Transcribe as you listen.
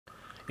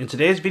In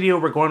today's video,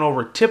 we're going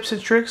over tips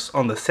and tricks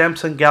on the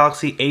Samsung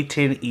Galaxy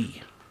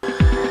A10e.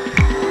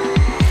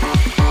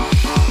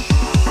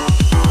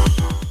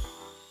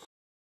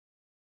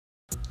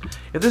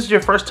 If this is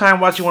your first time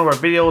watching one of our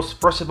videos,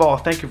 first of all,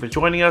 thank you for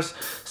joining us.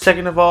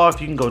 Second of all,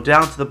 if you can go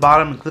down to the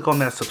bottom and click on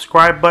that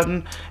subscribe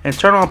button and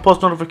turn on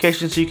post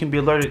notifications so you can be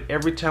alerted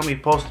every time we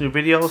post new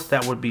videos,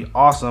 that would be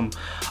awesome.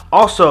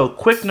 Also,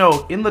 quick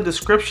note, in the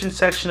description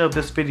section of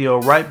this video,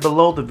 right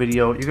below the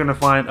video, you're going to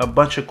find a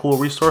bunch of cool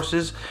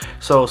resources.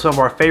 So some of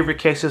our favorite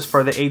cases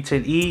for the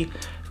A10e,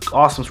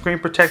 awesome screen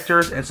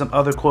protectors, and some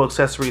other cool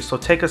accessories. So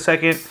take a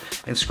second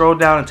and scroll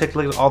down and take a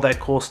look at all that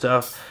cool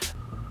stuff.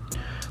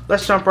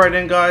 Let's jump right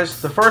in,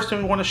 guys. The first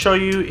thing we want to show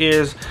you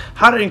is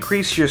how to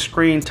increase your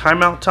screen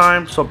timeout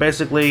time. So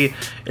basically,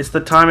 it's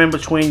the time in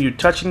between you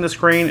touching the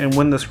screen and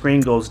when the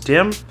screen goes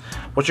dim.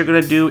 What you're going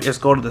to do is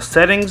go to the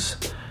settings.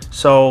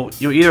 So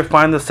you'll either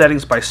find the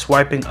settings by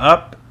swiping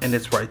up, and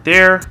it's right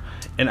there.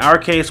 In our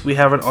case, we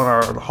have it on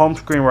our home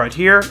screen right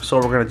here. So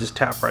we're going to just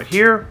tap right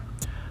here.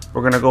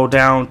 We're going to go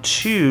down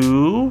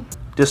to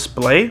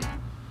display,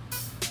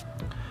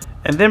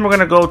 and then we're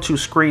going to go to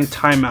screen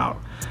timeout.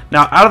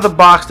 Now, out of the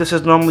box, this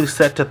is normally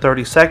set to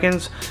 30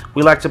 seconds.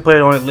 We like to put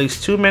it on at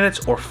least 2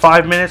 minutes or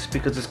 5 minutes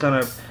because it's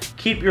going to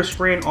keep your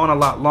screen on a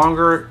lot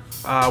longer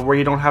where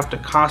you don't have to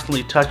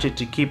constantly touch it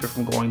to keep it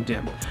from going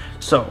dim.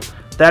 So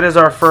that is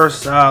our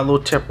first little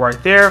tip right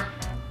there.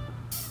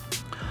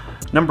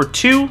 Number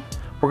 2,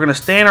 we're going to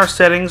stay in our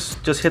settings,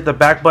 just hit the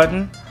back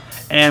button,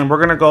 and we're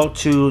going to go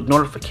to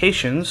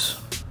notifications,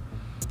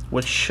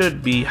 which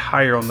should be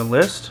higher on the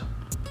list.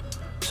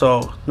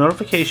 So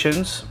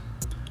notifications,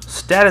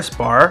 status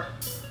bar,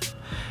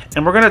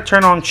 and we're going to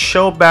turn on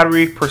show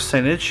battery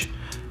percentage,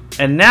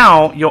 and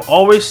now you'll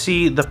always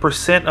see the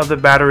percent of the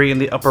battery in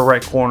the upper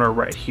right corner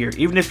right here.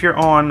 Even if you're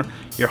on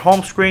your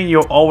home screen,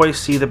 you'll always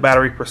see the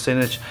battery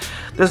percentage.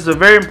 This is a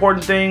very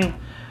important thing.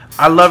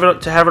 I love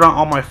it to have it on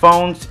all my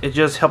phones. It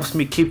just helps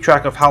me keep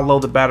track of how low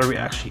the battery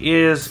actually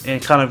is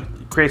and kind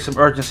of create some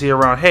urgency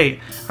around, hey,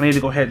 I need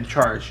to go ahead and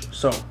charge.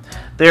 So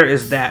there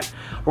is that.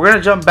 We're going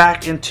to jump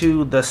back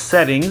into the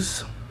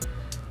settings.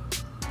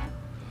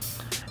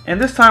 And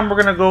this time we're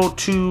going to go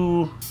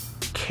to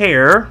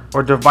care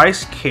or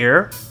device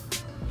care.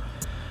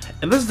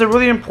 And this is a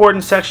really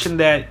important section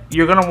that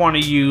you're going to want to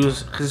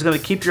use because it's going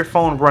to keep your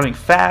phone running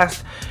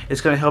fast.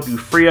 It's going to help you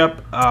free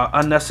up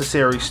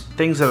unnecessary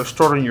things that are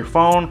stored on your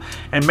phone,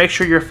 and make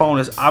sure your phone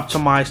is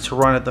optimized to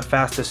run at the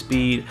fastest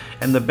speed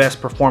and the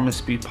best performance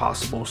speed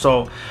possible.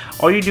 So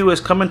all you do is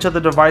come into the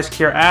device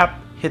care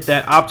app, hit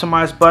that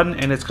optimize button,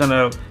 and it's going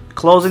to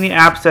close any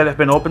apps that have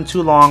been open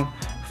too long,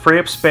 free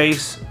up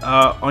space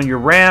on your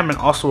RAM, and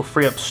also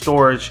free up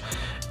storage.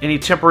 Any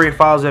temporary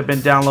files that have been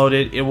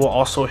downloaded, it will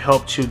also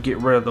help to get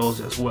rid of those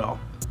as well.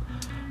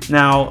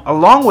 Now,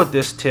 along with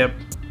this tip,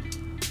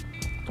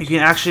 you can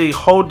actually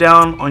hold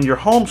down on your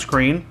home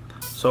screen.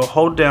 So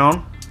hold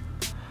down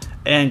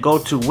and go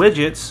to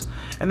widgets,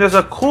 and there's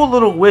a cool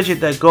little widget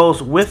that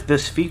goes with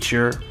this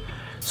feature,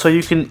 so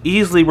you can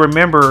easily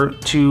remember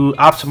to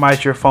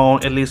optimize your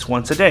phone at least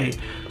once a day.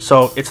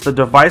 So it's the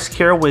device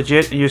care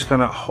widget, and you're just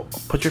gonna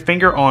put your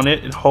finger on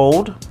it and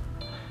hold,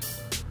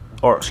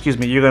 or excuse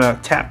me, you're gonna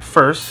tap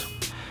first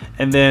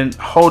and then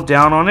hold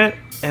down on it,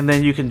 and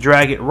then you can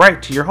drag it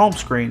right to your home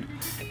screen.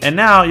 And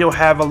now you'll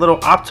have a little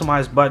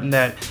optimize button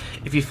that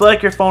if you feel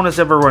like your phone is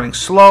ever running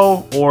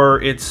slow,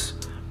 or it's,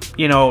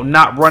 you know,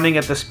 not running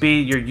at the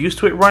speed you're used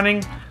to it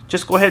running,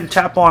 just go ahead and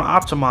tap on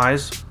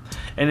optimize,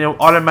 and it'll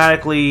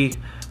automatically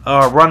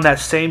run that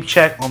same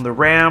check on the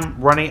RAM,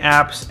 running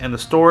apps, and the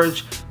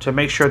storage to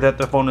make sure that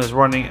the phone is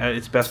running at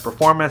its best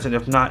performance, and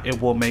if not,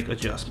 it will make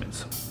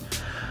adjustments.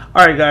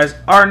 Alright guys,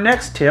 our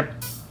next tip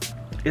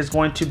is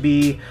going to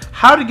be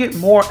how to get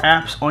more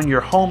apps on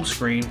your home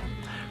screen.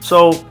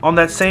 So on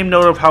that same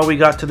note of how we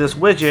got to this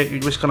widget,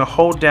 you're just going to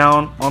hold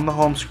down on the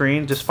home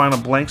screen, just find a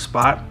blank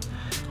spot,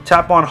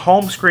 tap on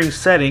home screen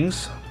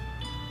settings,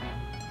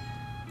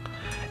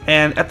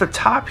 and at the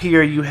top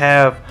here you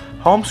have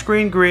home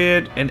screen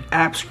grid and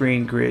app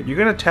screen grid. You're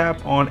going to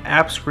tap on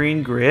app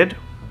screen grid,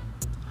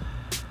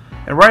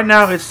 and right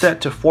now it's set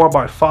to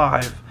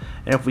 4x5,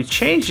 and if we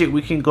change it,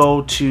 we can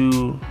go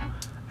to,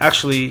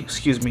 actually,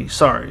 excuse me,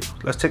 sorry,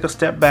 let's take a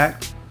step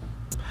back.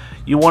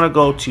 You want to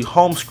go to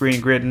home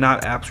screen grid,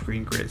 not app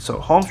screen grid. So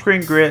home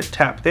screen grid,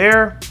 tap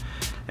there,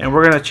 and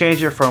we're going to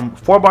change it from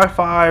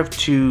 4x5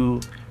 to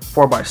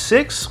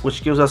 4x6,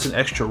 which gives us an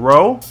extra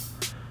row,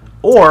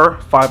 or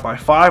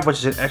 5x5,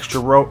 which is an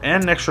extra row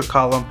and an extra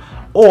column,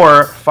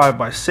 or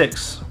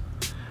 5x6,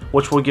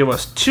 which will give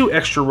us 2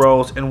 extra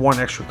rows and 1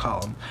 extra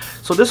column.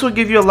 So this will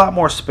give you a lot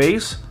more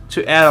space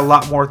to add a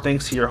lot more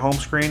things to your home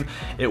screen.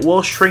 It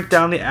will shrink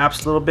down the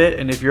apps a little bit,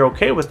 and if you're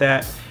okay with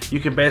that, you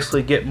can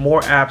basically get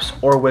more apps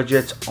or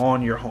widgets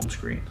on your home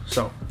screen.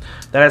 So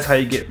that is how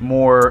you get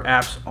more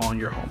apps on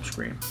your home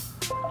screen.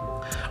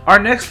 Our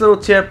next little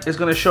tip is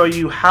going to show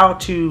you how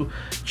to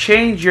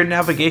change your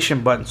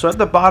navigation button. So at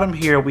the bottom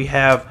here we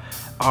have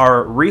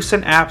our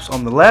recent apps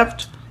on the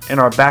left, and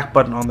our back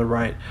button on the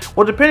right.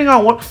 Well, depending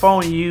on what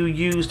phone you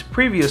used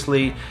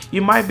previously,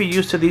 you might be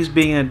used to these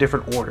being in a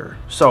different order.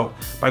 So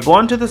by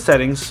going to the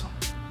settings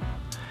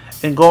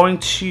and going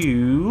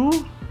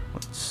to,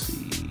 let's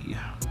see,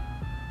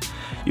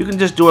 you can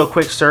just do a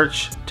quick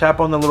search, tap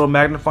on the little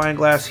magnifying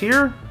glass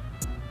here,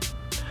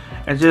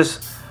 and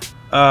just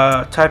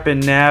type in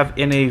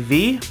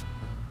NAV,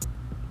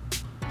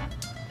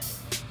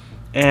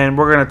 and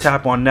we're going to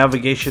tap on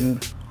navigation.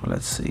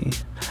 Let's see,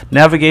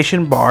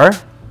 navigation bar.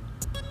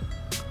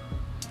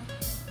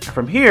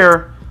 From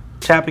here,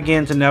 tap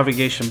again to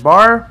navigation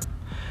bar,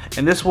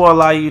 and this will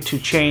allow you to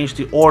change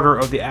the order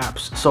of the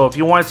apps. So if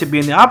you want it to be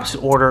in the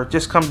opposite order,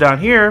 just come down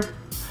here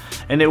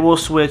and it will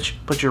switch.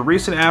 Put your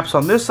recent apps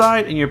on this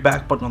side and your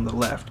back button on the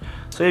left.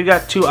 So you've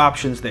got two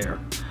options there.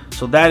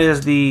 So that is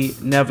the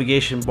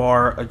navigation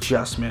bar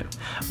adjustment.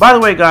 By the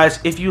way, guys,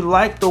 if you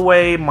like the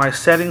way my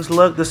settings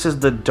look, this is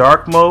the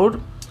dark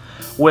mode,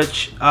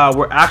 which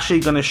we're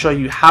actually going to show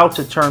you how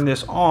to turn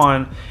this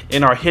on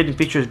in our hidden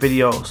features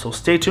video. So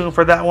stay tuned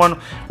for that one.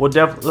 We'll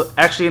definitely,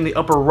 actually in the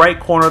upper right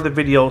corner of the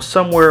video,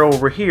 somewhere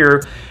over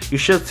here, you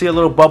should see a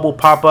little bubble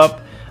pop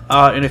up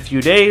in a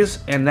few days,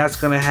 and that's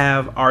going to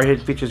have our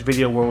hidden features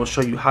video where we'll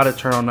show you how to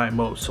turn on night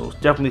mode. So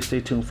definitely stay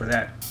tuned for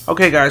that.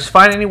 Okay guys,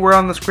 find anywhere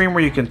on the screen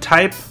where you can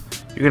type.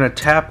 You're going to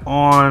tap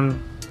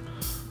on,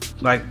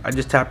 like I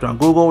just tapped on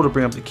Google to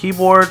bring up the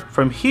keyboard.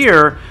 From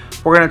here,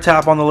 we're going to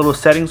tap on the little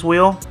settings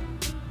wheel,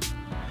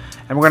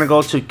 and we're going to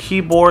go to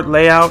keyboard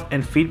layout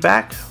and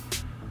feedback,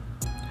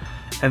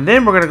 and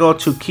then we're going to go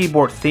to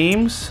keyboard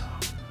themes,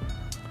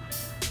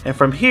 and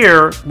from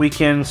here we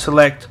can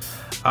select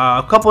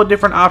a couple of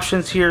different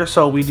options here.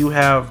 So we do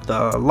have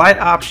the light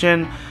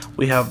option,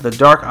 we have the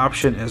dark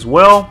option as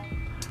well.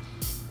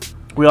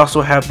 We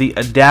also have the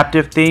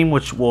adaptive theme,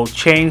 which will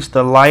change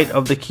the light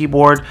of the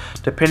keyboard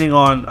depending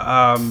on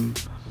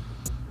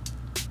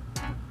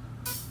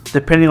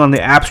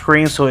the app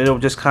screen, so it'll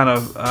just kind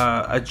of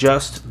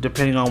adjust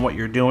depending on what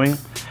you're doing.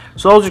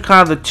 So those are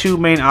kind of the two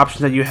main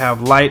options that you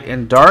have, light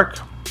and dark.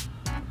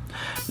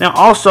 Now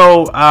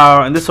also,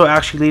 and this will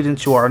actually lead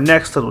into our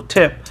next little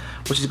tip,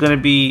 which is going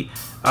to be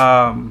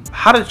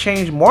how to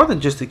change more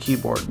than just the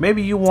keyboard.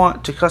 Maybe you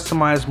want to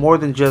customize more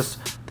than just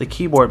the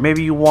keyboard.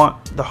 Maybe you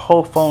want the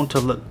whole phone to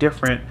look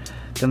different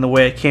than the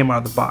way it came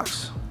out of the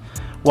box.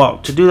 Well,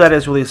 to do that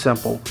is really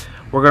simple.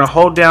 We're going to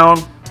hold down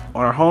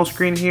on our home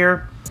screen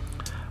here.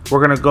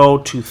 We're going to go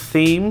to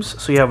themes.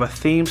 So you have a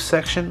theme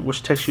section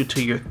which takes you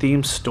to your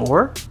theme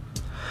store,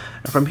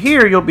 and from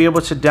here you'll be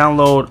able to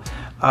download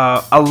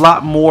a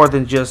lot more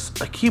than just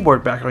a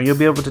keyboard background. You'll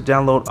be able to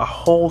download a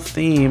whole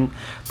theme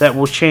that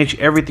will change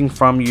everything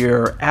from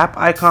your app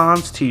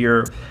icons to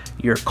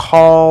your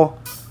call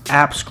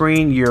app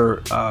screen,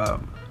 your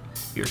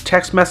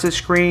text message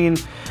screen.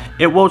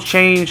 It will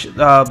change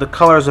the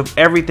colors of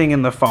everything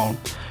in the phone.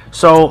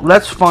 So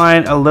let's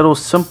find a little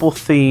simple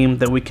theme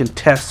that we can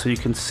test so you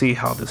can see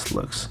how this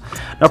looks.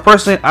 Now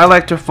personally, I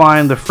like to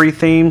find the free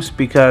themes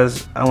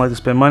because I don't like to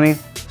spend money.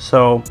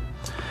 So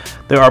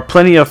there are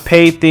plenty of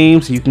paid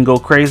themes. You can go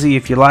crazy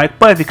if you like,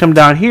 but if you come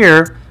down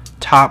here,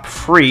 top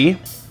free,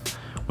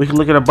 we can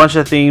look at a bunch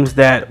of themes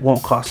that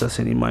won't cost us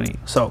any money.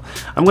 So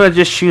I'm going to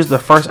just choose the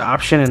first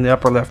option in the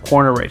upper left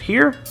corner right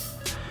here.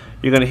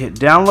 You're going to hit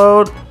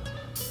download.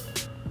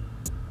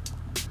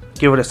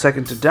 Give it a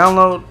second to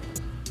download.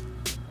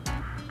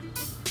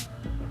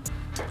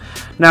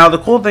 Now the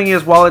cool thing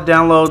is, while it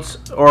downloads,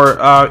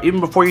 or even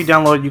before you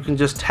download, you can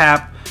just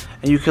tap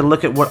and you can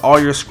look at what all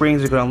your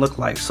screens are going to look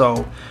like.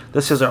 So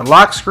this is our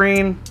lock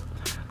screen.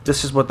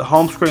 This is what the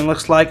home screen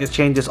looks like. It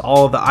changes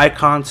all of the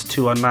icons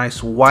to a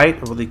nice white,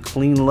 really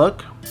clean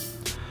look.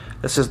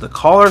 This is the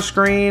caller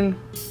screen,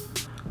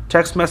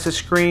 text message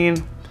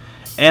screen,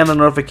 and the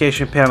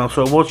notification panel.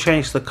 So it will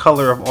change the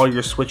color of all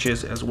your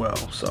switches as well.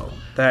 So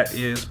that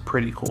is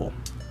pretty cool.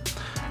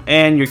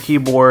 And your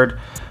keyboard.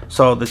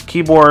 So the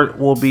keyboard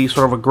will be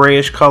sort of a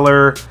grayish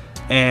color,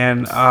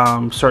 and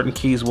certain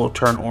keys will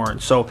turn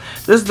orange. So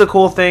this is the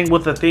cool thing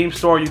with the theme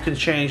store. You can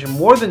change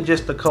more than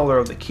just the color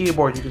of the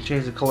keyboard. You can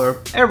change the color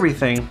of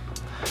everything.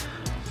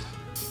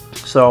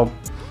 So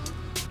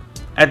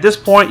at this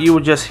point you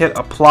would just hit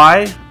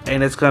apply,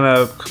 and it's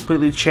gonna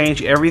completely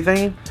change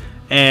everything,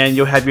 and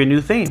you'll have your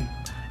new theme.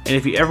 And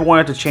if you ever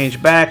wanted to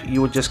change back,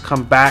 you would just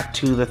come back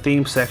to the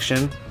theme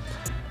section,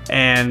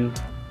 and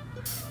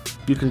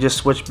you can just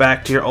switch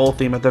back to your old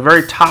theme. At the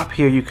very top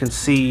here you can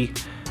see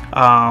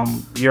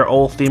your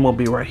old theme will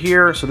be right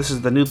here. So this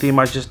is the new theme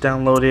I just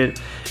downloaded,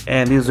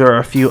 and these are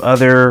a few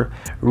other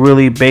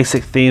really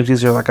basic themes.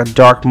 These are like a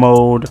dark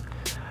mode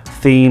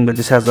theme that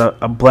just has a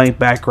blank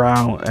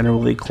background and a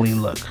really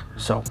clean look.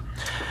 So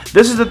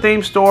this is the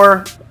theme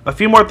store. A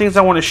few more things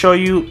I want to show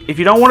you. If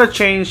you don't want to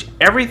change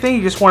everything,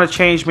 you just want to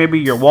change maybe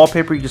your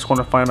wallpaper, you just want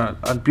to find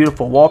a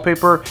beautiful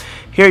wallpaper,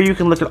 here you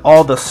can look at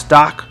all the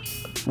stock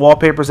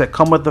wallpapers that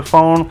come with the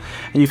phone,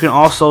 and you can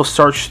also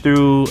search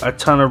through a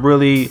ton of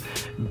really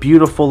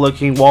beautiful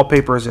looking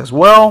wallpapers as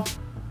well.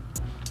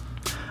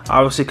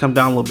 Obviously come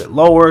down a little bit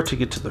lower to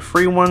get to the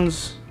free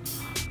ones.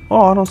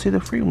 Oh, I don't see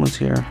the free ones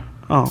here.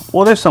 Oh,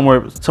 well, there's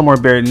somewhere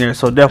buried in there,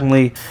 so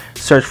definitely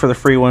search for the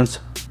free ones.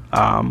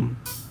 And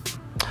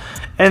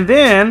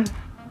then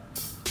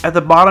at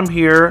the bottom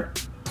here,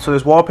 so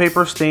there's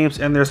wallpapers, themes,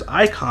 and there's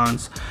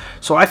icons.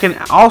 So I can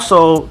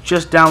also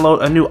just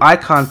download a new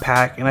icon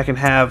pack, and I can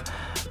have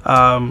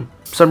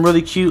some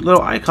really cute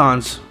little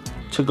icons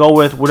to go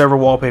with whatever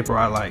wallpaper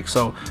I like.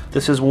 So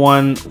this is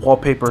one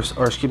wallpaper,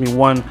 or excuse me,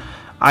 one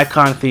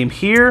icon theme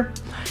here.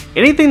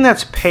 Anything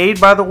that's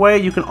paid, by the way,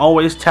 you can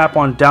always tap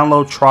on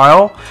download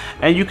trial,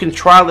 and you can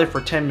trial it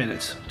for 10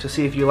 minutes to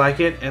see if you like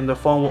it, and the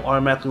phone will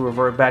automatically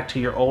revert back to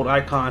your old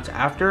icons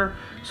after.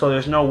 So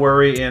there's no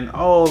worry in,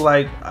 oh,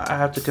 like I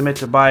have to commit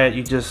to buy it.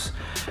 You just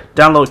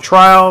download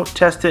trial,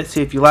 test it,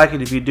 see if you like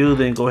it. If you do,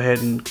 then go ahead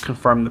and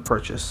confirm the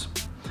purchase.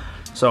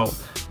 So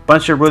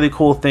bunch of really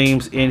cool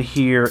themes in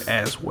here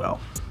as well.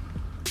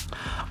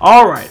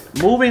 All right,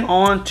 moving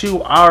on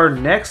to our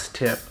next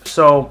tip.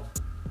 So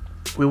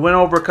we went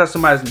over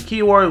customizing the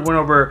keyboard, we went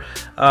over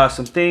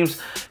some themes.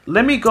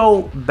 Let me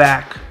go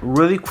back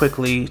really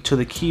quickly to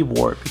the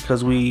keyboard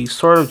because we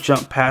sort of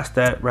jumped past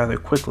that rather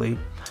quickly.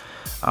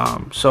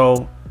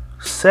 So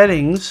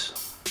settings,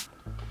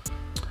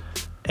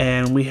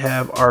 and we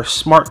have our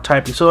smart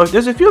typing. So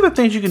there's a few other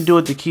things you can do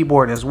with the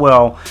keyboard as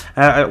well.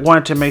 I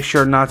wanted to make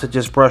sure not to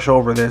just brush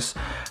over this.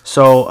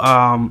 So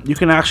you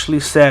can actually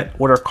set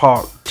what are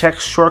called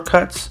text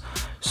shortcuts.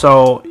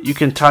 So you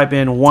can type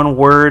in one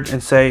word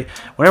and say,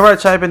 whenever I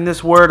type in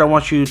this word, I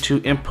want you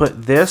to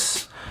input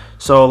this.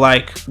 So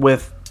like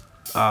with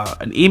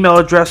an email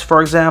address,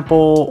 for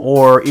example,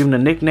 or even a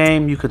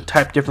nickname, you can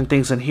type different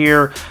things in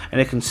here and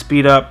it can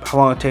speed up how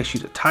long it takes you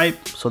to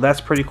type. So that's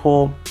pretty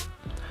cool.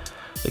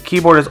 The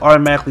keyboard is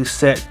automatically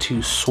set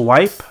to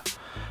swipe,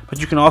 but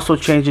you can also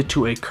change it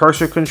to a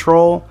cursor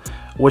control,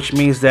 which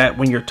means that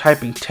when you're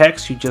typing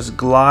text, you just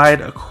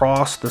glide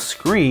across the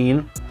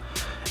screen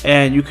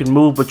and you can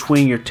move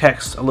between your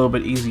text a little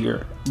bit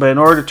easier. But in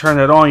order to turn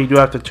that on, you do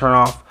have to turn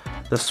off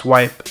the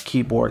swipe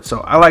keyboard.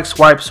 So I like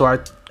swipe, so I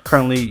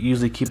currently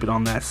usually keep it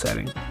on that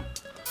setting.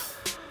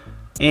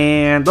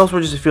 And those were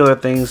just a few other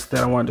things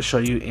that I wanted to show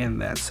you in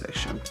that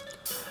section.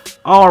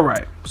 All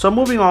right, so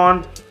moving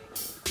on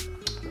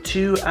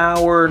to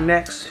our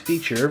next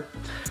feature.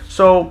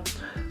 So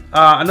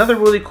another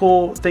really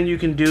cool thing you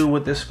can do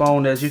with this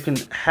phone is you can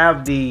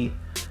have the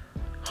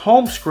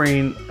home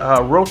screen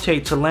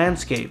rotate to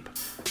landscape.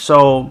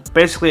 So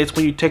basically it's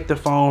when you take the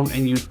phone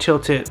and you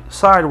tilt it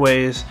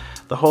sideways,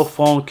 the whole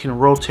phone can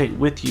rotate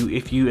with you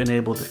if you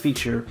enable the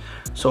feature.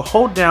 So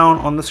hold down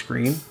on the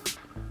screen,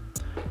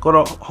 go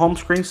to home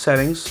screen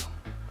settings,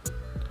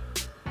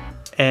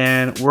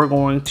 and we're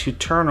going to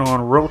turn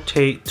on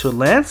rotate to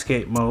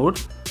landscape mode.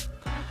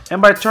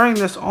 And by turning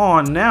this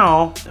on,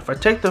 now if I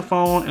take the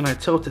phone and I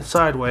tilt it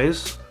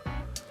sideways,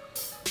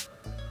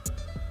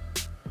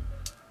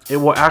 it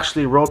will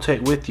actually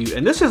rotate with you.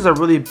 And this is a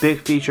really big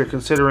feature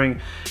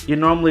considering you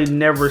normally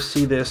never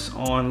see this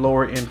on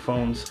lower end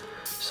phones.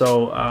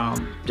 So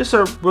just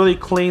a really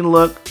clean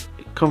look.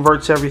 It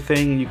converts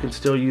everything and you can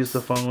still use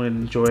the phone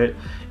and enjoy it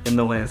in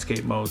the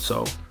landscape mode.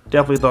 So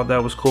definitely thought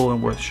that was cool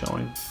and worth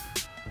showing.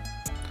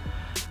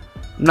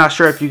 I'm not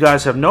sure if you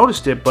guys have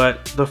noticed it,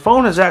 but the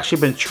phone has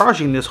actually been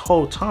charging this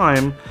whole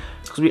time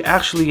because we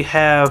actually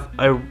have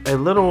a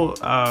little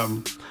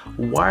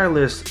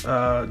wireless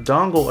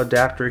dongle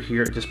adapter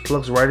here. It just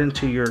plugs right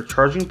into your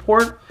charging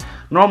port.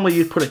 Normally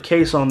you'd put a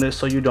case on this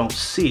so you don't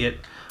see it,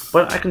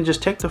 but I can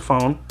just take the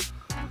phone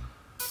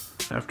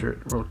after it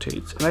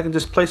rotates and I can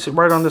just place it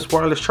right on this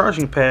wireless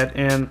charging pad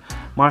and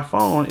my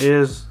phone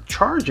is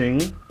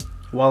charging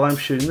while I'm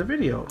shooting the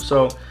video.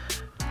 So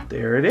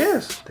there it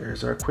is.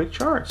 There's our quick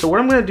charge. So what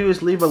I'm going to do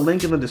is leave a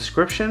link in the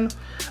description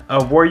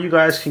of where you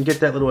guys can get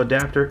that little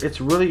adapter. It's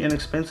really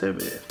inexpensive.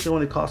 It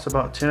only costs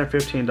about $10 or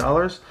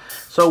 $15.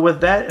 So with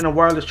that and a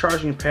wireless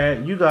charging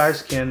pad, you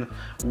guys can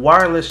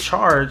wireless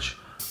charge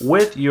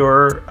with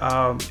your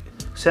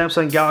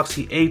Samsung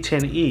Galaxy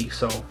A10e.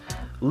 So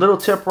little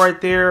tip right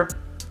there.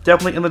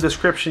 Definitely in the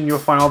description you'll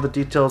find all the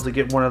details to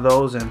get one of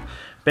those and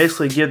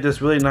basically give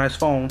this really nice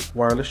phone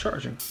wireless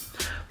charging.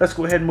 Let's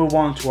go ahead and move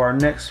on to our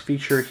next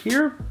feature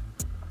here,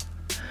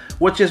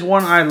 which is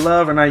one I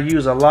love and I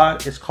use a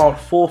lot. It's called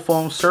full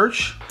phone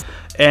search,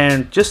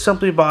 and just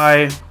simply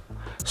by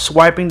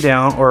swiping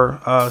down or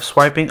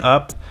swiping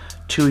up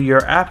to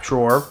your app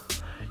drawer,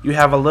 you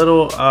have a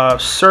little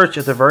search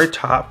at the very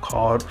top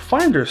called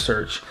Finder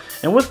Search.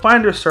 And with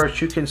Finder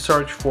Search, you can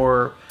search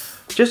for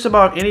just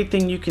about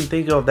anything you can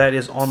think of that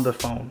is on the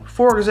phone.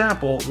 For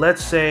example,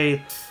 let's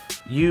say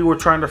you were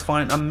trying to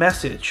find a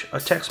message, a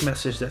text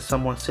message that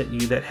someone sent you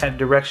that had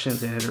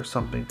directions in it or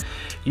something.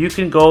 You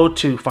can go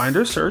to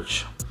Finder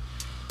Search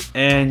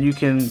and you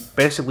can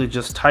basically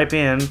just type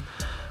in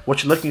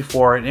what you're looking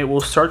for and it will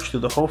search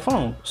through the whole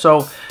phone.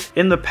 So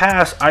in the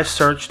past I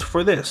searched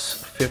for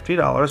this,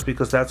 $50,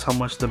 because that's how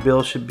much the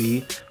bill should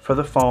be for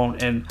the phone,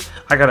 and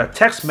I got a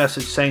text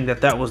message saying that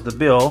that was the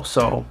bill.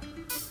 So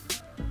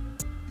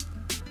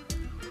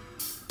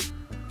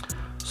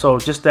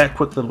just that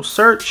quick little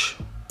search,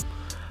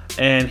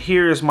 and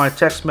here is my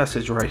text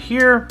message right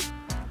here,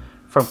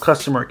 from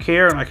customer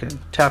care, and I can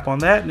tap on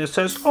that and it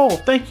says, oh,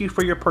 thank you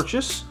for your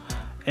purchase,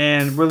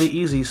 and really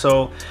easy.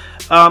 So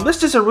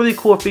this is a really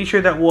cool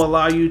feature that will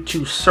allow you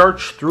to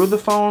search through the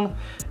phone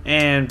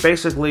and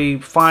basically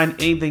find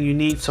anything you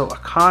need. So a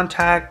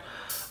contact,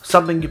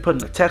 something you put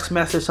in a text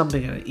message,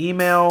 something in an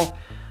email,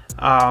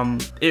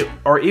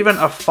 or even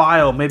a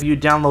file. Maybe you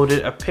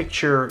downloaded a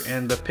picture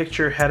and the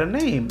picture had a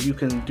name. You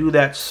can do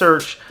that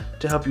search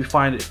to help you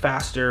find it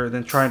faster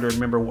than trying to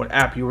remember what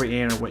app you were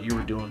in or what you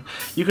were doing.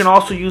 You can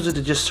also use it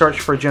to just search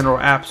for general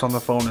apps on the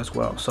phone as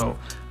well. So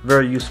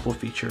very useful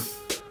feature.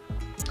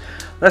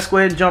 Let's go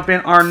ahead and jump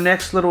in. Our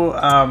next little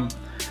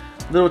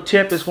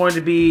tip is going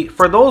to be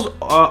for those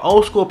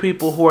old school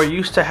people who are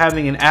used to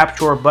having an app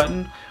drawer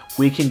button.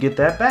 We can get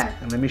that back,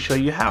 and let me show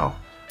you how.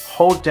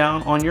 Hold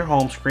down on your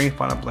home screen,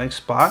 find a blank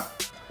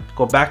spot,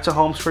 go back to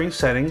home screen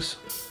settings,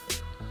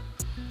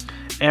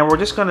 and we're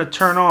just going to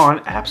turn on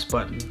apps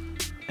button.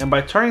 And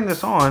by turning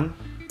this on,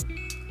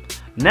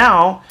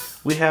 now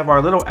we have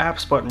our little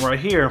apps button right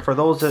here. And for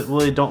those that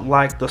really don't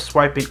like the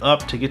swiping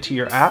up to get to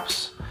your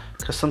apps,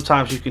 because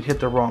sometimes you can hit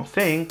the wrong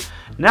thing,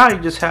 now you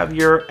just have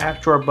your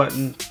app drawer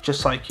button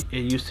just like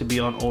it used to be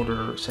on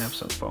older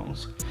Samsung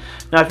phones.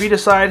 Now if you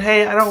decide,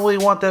 hey, I don't really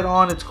want that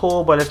on, it's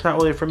cool, but it's not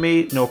really for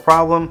me, no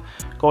problem.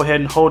 Go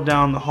ahead and hold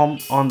down the home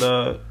on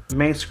the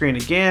main screen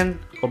again,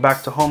 go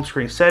back to home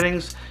screen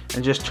settings,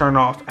 and just turn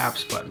off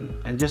apps button.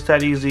 And just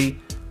that easy,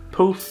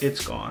 poof,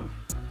 it's gone.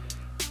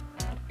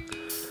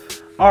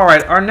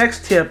 Alright, our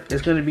next tip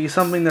is going to be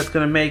something that's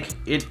going to make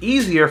it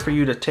easier for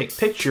you to take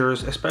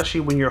pictures, especially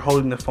when you're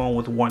holding the phone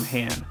with one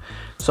hand.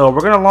 So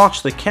we're going to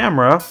launch the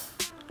camera.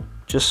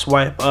 Just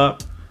swipe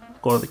up,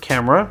 go to the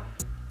camera.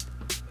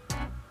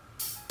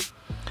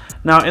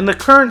 Now in the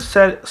current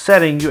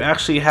setting, you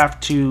actually have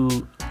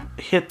to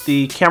hit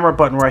the camera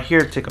button right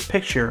here to take a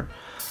picture.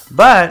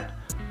 But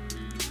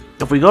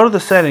if we go to the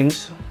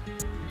settings,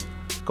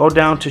 go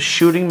down to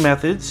shooting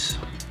methods,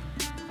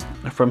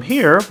 and from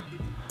here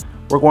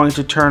we're going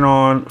to turn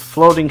on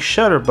floating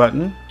shutter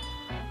button.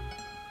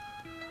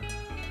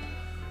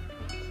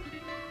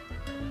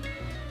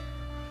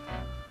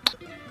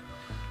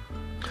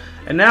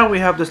 And now we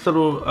have this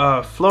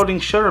little floating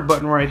shutter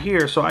button right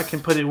here, so I can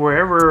put it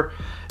wherever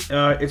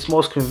it's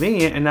most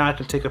convenient, and now I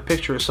can take a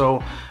picture.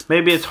 So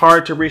maybe it's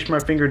hard to reach my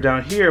finger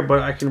down here, but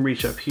I can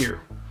reach up here.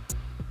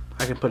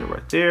 I can put it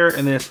right there,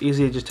 and then it's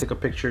easy to just take a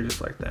picture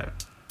just like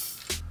that,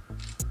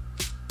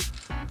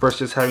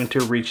 versus having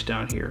to reach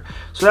down here.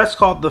 So that's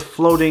called the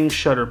floating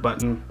shutter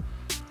button.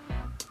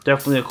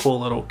 Definitely a cool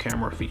little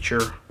camera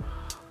feature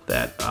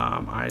that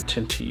I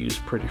tend to use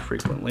pretty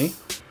frequently.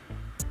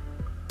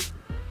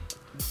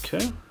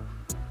 Okay,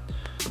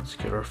 let's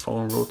get our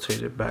phone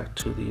rotated back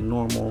to the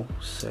normal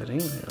setting.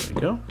 There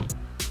we go.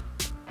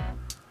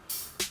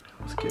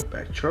 Let's get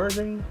back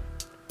charging.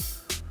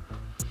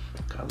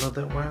 I love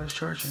that wireless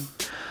charging.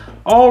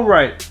 All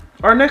right,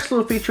 our next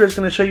little feature is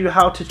going to show you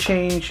how to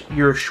change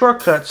your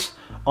shortcuts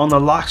on the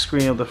lock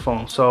screen of the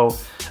phone. So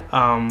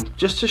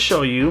just to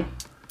show you,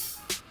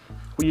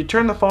 when you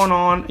turn the phone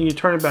on and you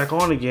turn it back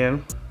on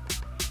again,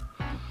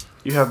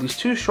 you have these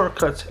two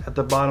shortcuts at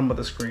the bottom of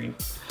the screen.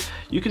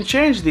 You can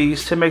change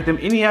these to make them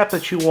any app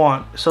that you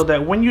want, so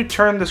that when you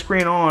turn the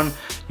screen on,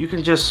 you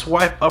can just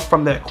swipe up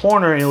from that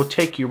corner and it will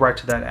take you right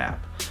to that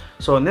app.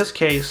 So in this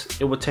case,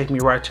 it would take me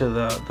right to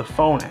the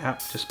phone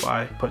app just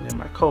by putting in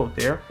my code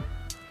there.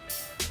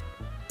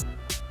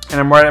 And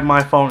I'm right at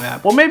my phone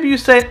app. Well, maybe you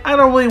say, I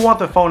don't really want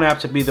the phone app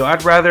to be there.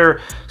 I'd rather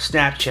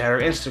Snapchat or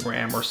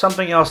Instagram or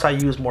something else I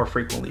use more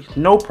frequently.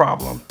 No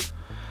problem.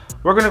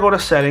 We're gonna go to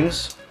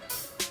settings.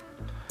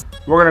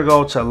 We're gonna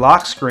go to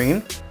lock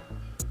screen.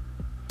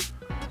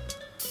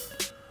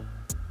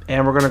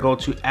 And we're gonna go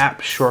to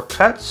app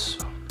shortcuts.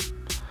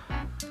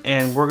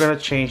 And we're gonna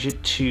change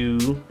it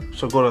to,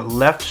 so go to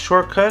left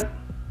shortcut,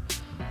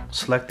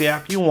 select the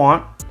app you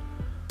want.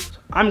 So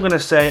I'm gonna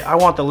say I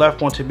want the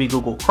left one to be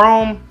Google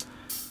Chrome,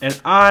 and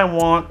I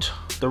want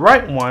the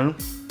right one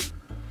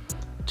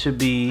to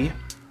be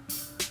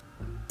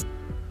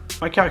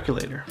my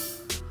calculator,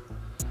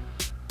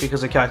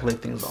 because I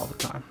calculate things all the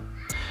time.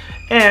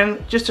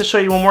 And just to show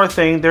you one more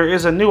thing, there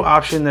is a new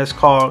option that's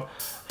called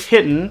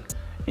hidden,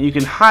 and you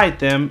can hide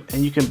them,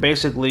 and you can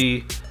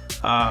basically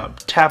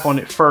tap on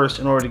it first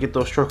in order to get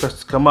those shortcuts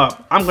to come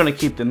up. I'm going to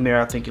keep them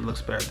there. I think it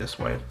looks better this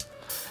way.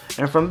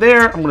 And from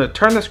there, I'm going to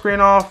turn the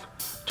screen off,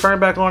 turn it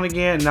back on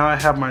again. Now I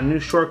have my new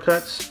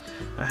shortcuts.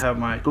 I have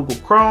my Google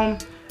Chrome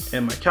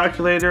and my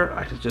calculator.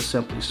 I can just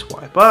simply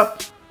swipe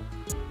up,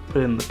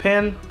 put in the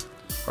pin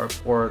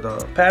or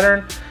the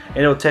pattern, and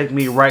it'll take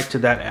me right to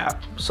that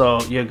app.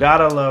 So you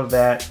gotta love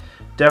that.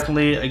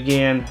 Definitely,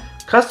 again,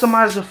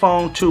 customize the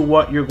phone to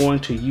what you're going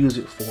to use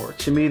it for.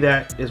 To me,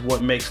 that is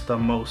what makes the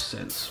most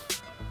sense.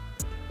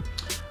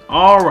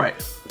 All right,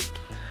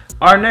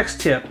 our next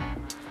tip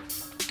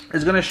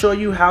is going to show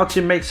you how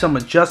to make some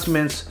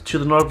adjustments to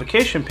the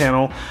notification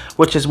panel,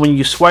 which is when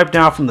you swipe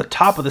down from the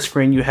top of the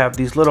screen, you have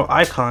these little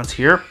icons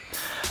here.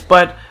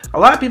 But a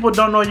lot of people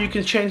don't know you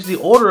can change the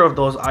order of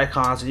those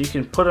icons, and you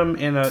can put them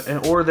in an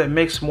order that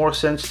makes more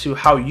sense to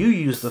how you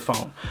use the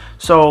phone.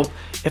 So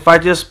if I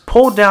just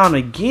pull down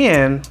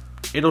again,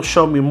 it'll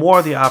show me more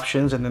of the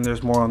options, and then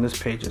there's more on this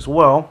page as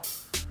well.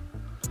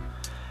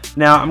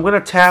 Now I'm going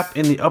to tap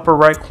in the upper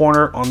right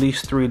corner on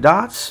these three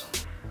dots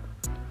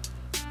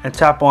and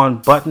tap on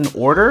button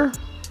order,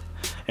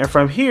 and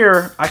from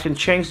here I can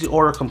change the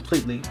order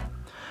completely.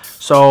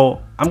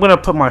 So I'm going to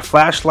put my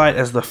flashlight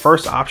as the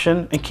first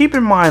option, and keep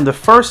in mind the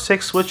first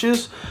 6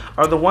 switches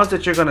are the ones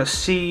that you're going to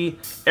see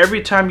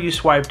every time you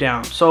swipe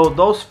down. So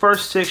those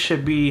first 6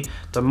 should be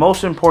the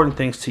most important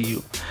things to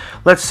you.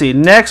 Let's see,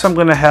 next I'm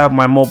going to have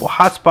my mobile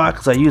hotspot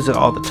because I use it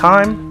all the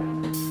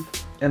time,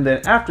 and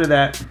then after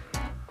that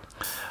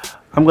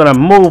I'm going to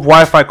move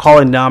Wi-Fi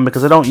calling down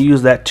because I don't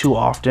use that too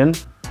often.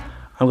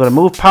 I'm going to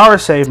move power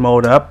save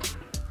mode up,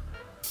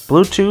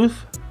 Bluetooth,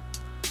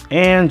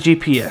 and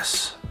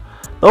GPS.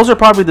 Those are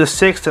probably the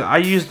 6 that I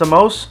use the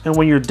most. And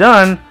when you're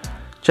done,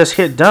 just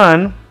hit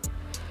done,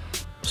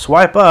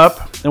 swipe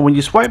up, and when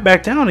you swipe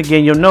back down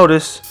again, you'll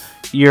notice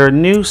your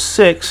new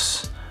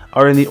 6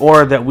 are in the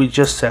order that we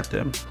just set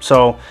them.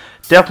 So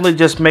definitely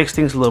just makes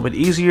things a little bit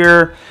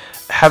easier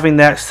having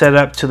that set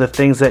up to the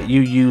things that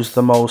you use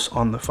the most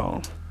on the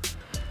phone.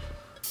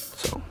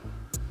 So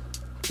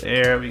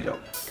there we go.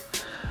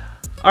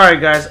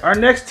 Alright guys, our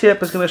next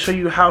tip is going to show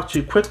you how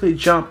to quickly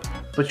jump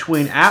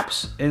between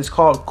apps, and it's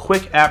called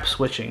quick app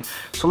switching.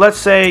 So let's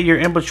say you're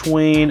in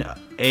between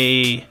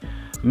a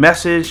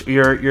message,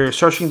 you're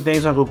searching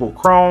things on Google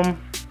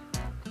Chrome,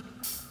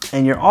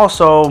 and you're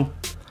also,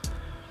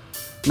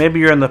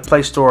 maybe you're in the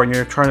Play Store and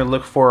you're trying to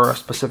look for a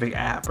specific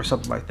app or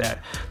something like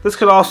that. This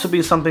could also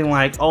be something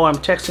like, oh, I'm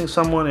texting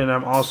someone and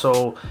I'm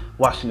also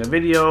watching a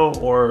video,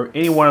 or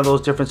any one of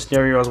those different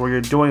scenarios where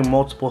you're doing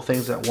multiple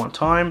things at one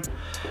time.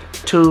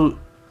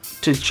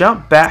 To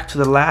jump back to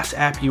the last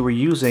app you were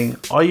using,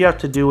 all you have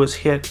to do is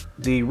hit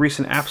the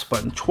recent apps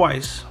button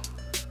twice,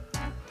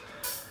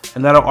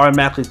 and that'll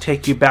automatically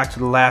take you back to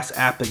the last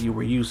app that you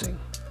were using.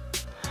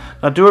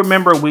 Now do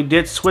remember, we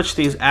did switch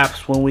these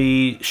apps when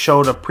we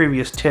showed a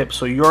previous tip,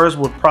 so yours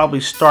would probably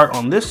start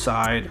on this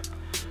side,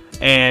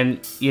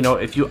 and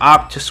if you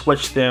opt to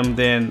switch them,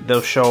 then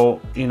they'll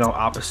show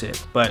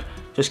opposite. But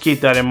just keep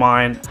that in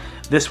mind.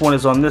 This one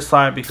is on this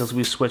side because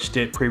we switched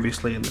it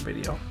previously in the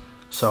video.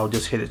 So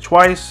just hit it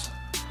twice,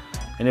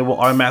 and it will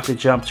automatically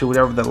jump to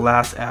whatever the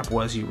last app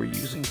was you were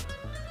using.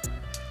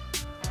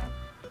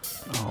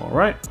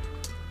 Alright,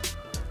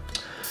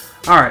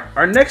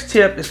 our next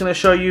tip is going to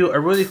show you a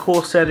really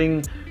cool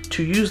setting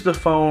to use the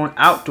phone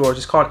outdoors.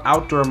 It's called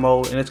outdoor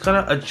mode, and it's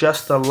going to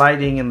adjust the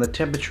lighting and the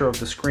temperature of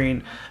the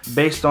screen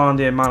based on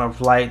the amount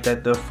of light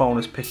that the phone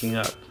is picking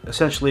up.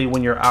 Essentially,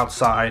 when you're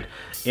outside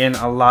in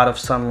a lot of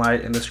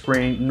sunlight and the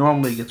screen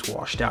normally gets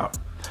washed out.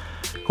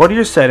 Go to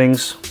your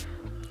settings,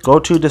 go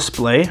to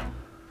display,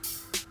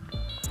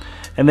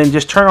 and then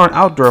just turn on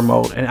outdoor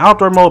mode. And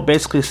outdoor mode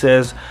basically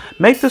says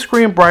make the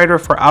screen brighter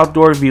for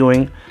outdoor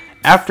viewing.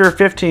 After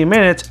 15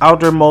 minutes,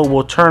 outdoor mode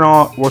will turn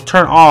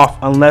off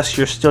unless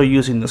you're still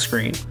using the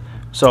screen.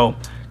 So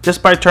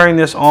just by turning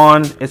this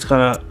on, it's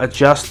going to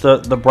adjust the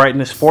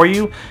brightness for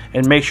you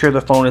and make sure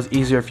the phone is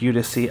easier for you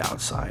to see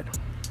outside.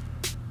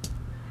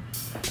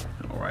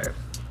 Alright.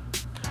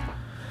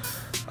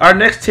 Our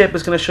next tip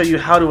is going to show you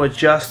how to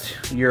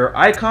adjust your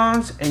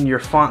icons and your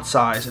font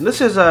size. And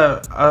this is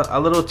a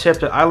little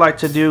tip that I like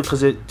to do because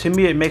to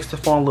me it makes the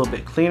phone a little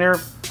bit cleaner.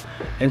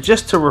 And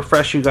just to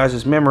refresh you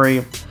guys'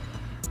 memory,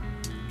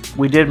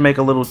 we did make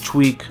a little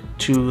tweak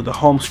to the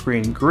home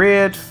screen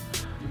grid,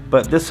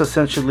 but this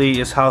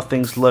essentially is how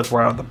things look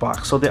right out of the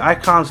box. So the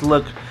icons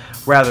look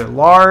rather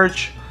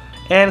large,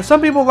 and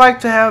some people like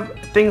to have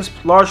things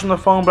large on the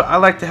phone, but I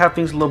like to have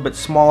things a little bit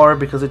smaller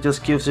because it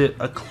just gives it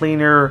a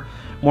cleaner,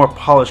 more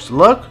polished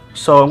look.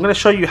 So I'm going to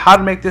show you how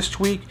to make this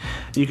tweak.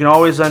 You can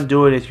always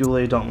undo it if you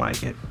really don't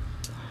like it.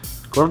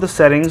 Go to the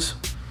settings,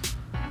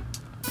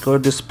 go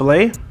to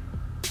display,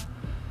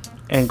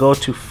 and go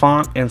to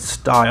font and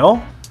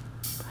style.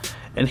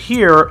 And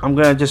here I'm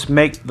going to just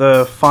make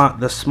the font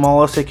the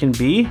smallest it can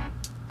be,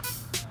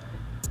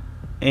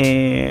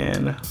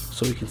 and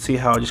so you can see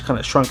how I just kind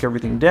of shrunk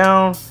everything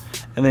down.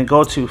 And then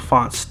go to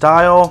font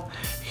style.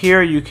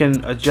 Here you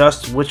can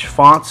adjust which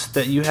fonts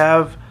that you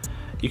have.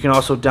 You can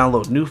also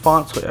download new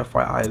fonts, so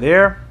FYI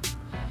there.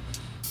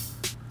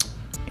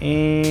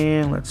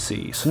 And let's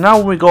see, so now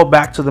when we go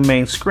back to the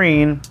main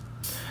screen,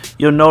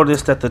 you'll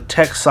notice that the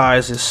text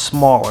size is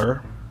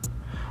smaller,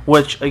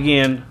 which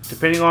again,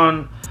 depending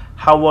on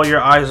how well your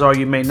eyes are,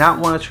 you may not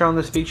want to turn on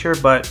this feature,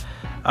 but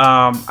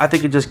I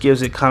think it just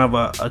gives it kind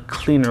of a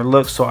cleaner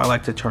look, so I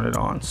like to turn it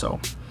on.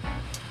 So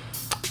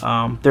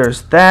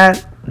there's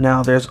that.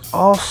 Now there's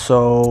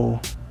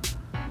also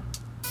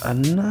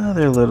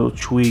another little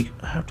tweak.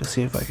 I have to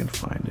see if I can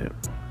find it.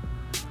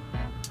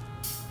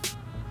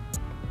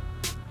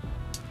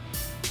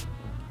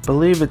 I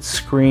believe it's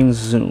screen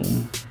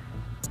zoom.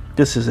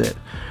 this is it.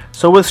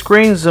 So with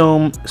screen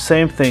zoom,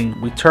 same thing.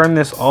 We turn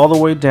this all the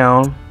way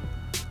down.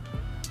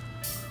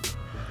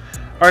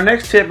 Our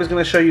next tip is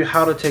going to show you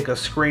how to take a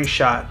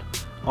screenshot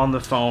on the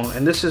phone,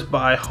 and this is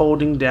by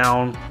holding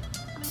down.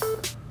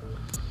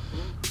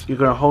 You're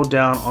going to hold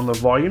down on the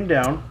volume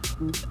down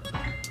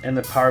and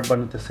the power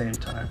button at the same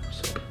time.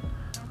 So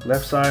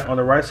left side, on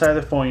the right side of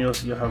the phone, you'll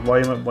have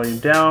volume up, volume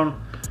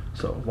down.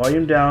 So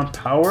volume down,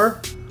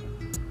 power,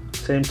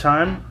 same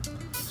time,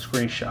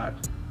 screenshot.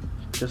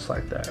 Just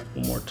like that.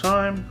 One more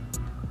time.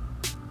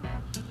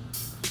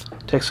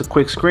 Takes a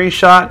quick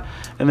screenshot,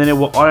 and then it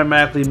will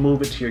automatically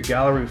move it to your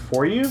gallery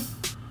for you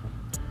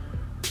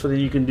so that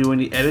you can do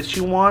any edits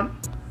you want.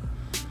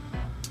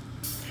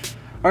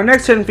 Our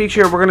next hidden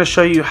feature, we're going to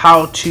show you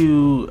how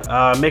to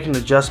make an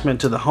adjustment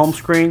to the home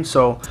screen.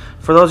 So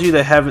for those of you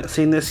that haven't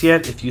seen this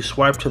yet, if you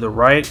swipe to the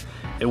right,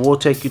 it will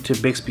take you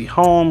to Bixby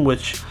Home,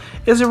 which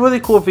is a really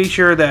cool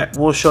feature that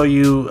will show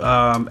you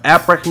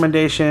app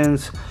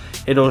recommendations.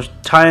 It'll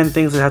tie in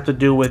things that have to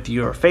do with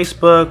your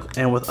Facebook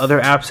and with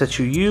other apps that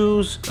you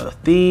use,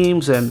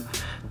 themes and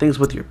things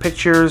with your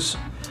pictures,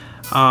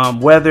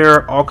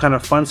 weather, all kind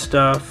of fun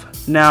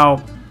stuff.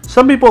 Now,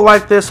 some people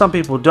like this, some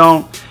people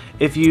don't.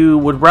 If you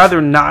would rather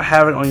not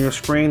have it on your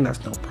screen,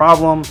 that's no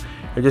problem.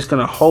 You're just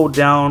gonna hold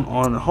down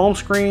on the home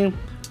screen,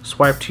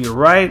 swipe to your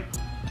right,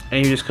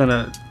 and you're just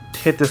gonna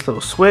hit this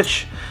little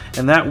switch,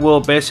 and that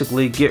will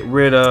basically get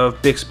rid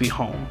of Bixby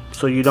Home.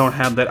 So you don't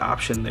have that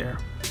option there.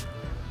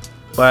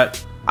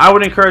 But I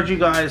would encourage you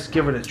guys,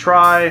 give it a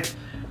try.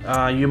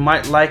 You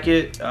might like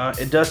it.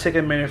 It does take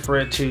a minute for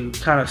it to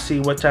kind of see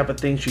what type of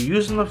things you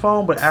use on the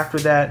phone, but after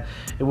that,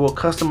 it will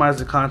customize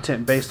the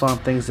content based on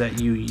things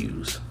that you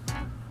use.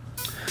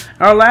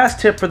 Our last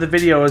tip for the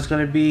video is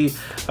going to be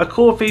a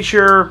cool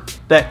feature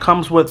that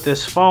comes with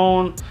this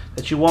phone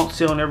that you won't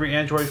see on every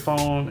Android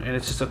phone, and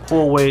it's just a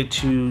cool way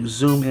to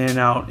zoom in and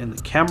out in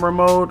the camera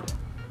mode.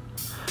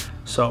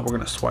 So we're going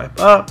to swipe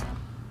up,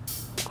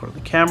 go to the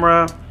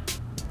camera,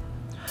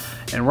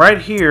 and right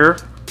here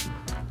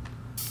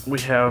we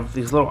have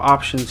these little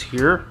options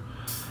here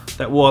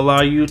that will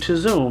allow you to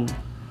zoom.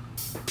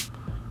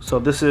 So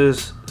this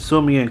is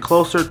zooming in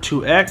closer,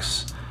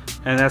 2x,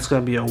 and that's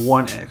going to be a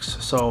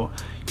 1x. So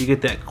you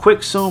get that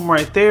quick zoom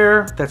right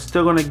there. That's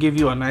still going to give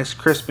you a nice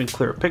crisp and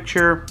clear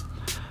picture,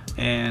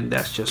 and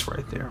that's just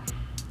right there.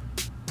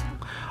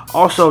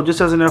 Also,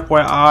 just as an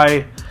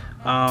FYI,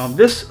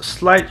 this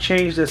slight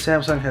change that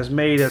Samsung has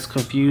made has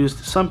confused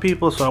some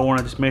people, so I want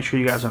to just make sure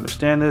you guys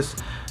understand this.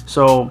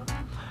 So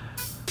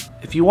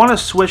if you want to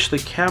switch the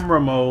camera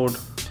mode,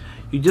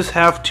 you just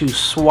have to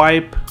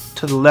swipe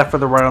to the left or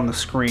the right on the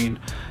screen.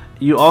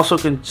 You also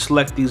can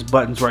select these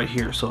buttons right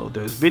here. So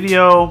there's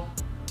video,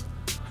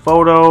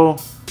 photo,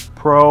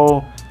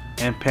 pro,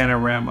 and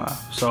panorama.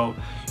 So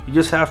you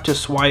just have to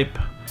swipe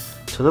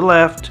to the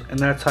left, and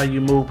that's how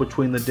you move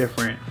between the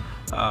different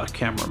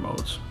camera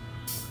modes.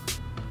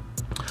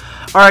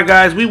 Alright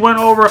guys, we went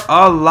over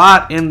a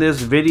lot in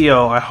this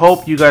video. I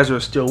hope you guys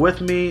are still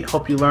with me.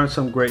 Hope you learned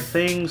some great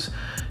things.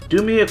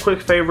 Do me a quick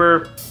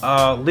favor,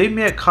 leave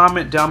me a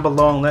comment down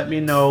below and let me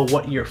know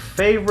what your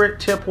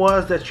favorite tip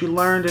was that you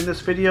learned in this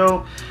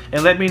video,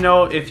 and let me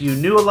know if you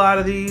knew a lot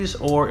of these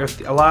or if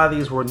a lot of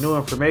these were new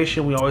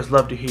information. We always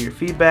love to hear your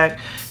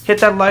feedback. Hit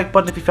that like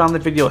button if you found the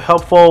video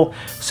helpful.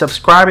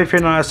 Subscribe if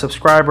you're not a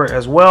subscriber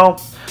as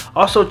well.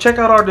 Also, check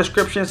out our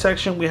description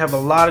section. We have a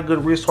lot of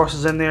good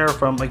resources in there,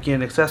 from,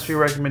 again, accessory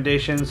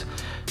recommendations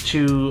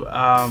to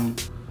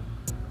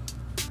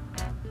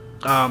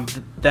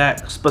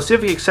that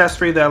specific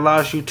accessory that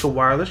allows you to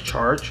wireless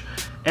charge,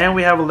 and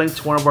we have a link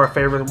to one of our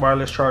favorite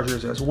wireless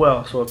chargers as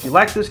well. So if you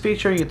like this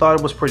feature and you thought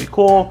it was pretty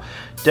cool,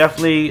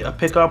 definitely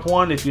pick up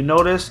one. If you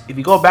notice, if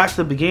you go back to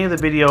the beginning of the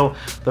video,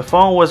 the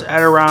phone was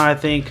at around, I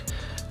think,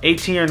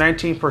 18 or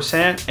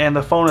 19%, and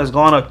the phone has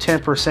gone up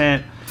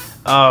 10%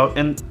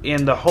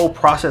 in the whole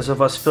process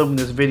of us filming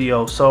this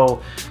video.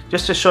 So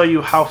just to show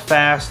you how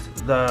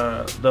fast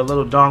the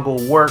little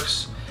dongle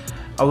works.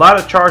 A lot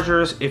of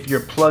chargers, if you're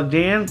plugged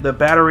in, the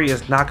battery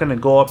is not going to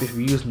go up if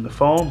you're using the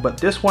phone, but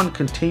this one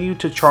continued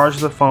to charge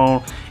the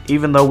phone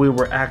even though we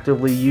were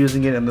actively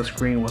using it and the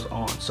screen was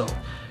on. So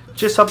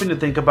just something to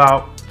think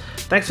about.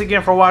 Thanks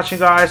again for watching,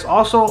 guys.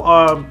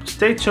 Also,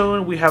 stay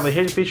tuned. We have a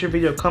hidden feature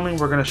video coming.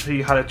 We're going to show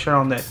you how to turn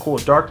on that cool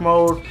dark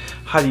mode,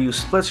 how to use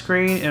split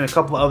screen, and a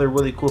couple of other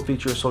really cool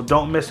features, so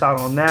don't miss out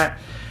on that.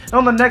 And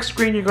on the next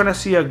screen, you're going to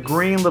see a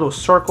green little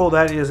circle.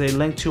 That is a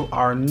link to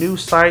our new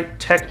site,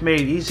 Tech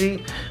Made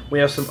Easy. We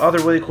have some other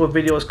really cool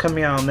videos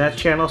coming out on that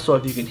channel, so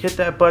if you can hit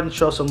that button,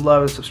 show some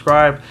love and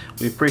subscribe,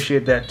 we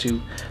appreciate that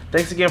too.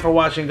 Thanks again for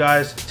watching,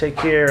 guys. Take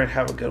care and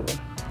have a good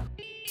one.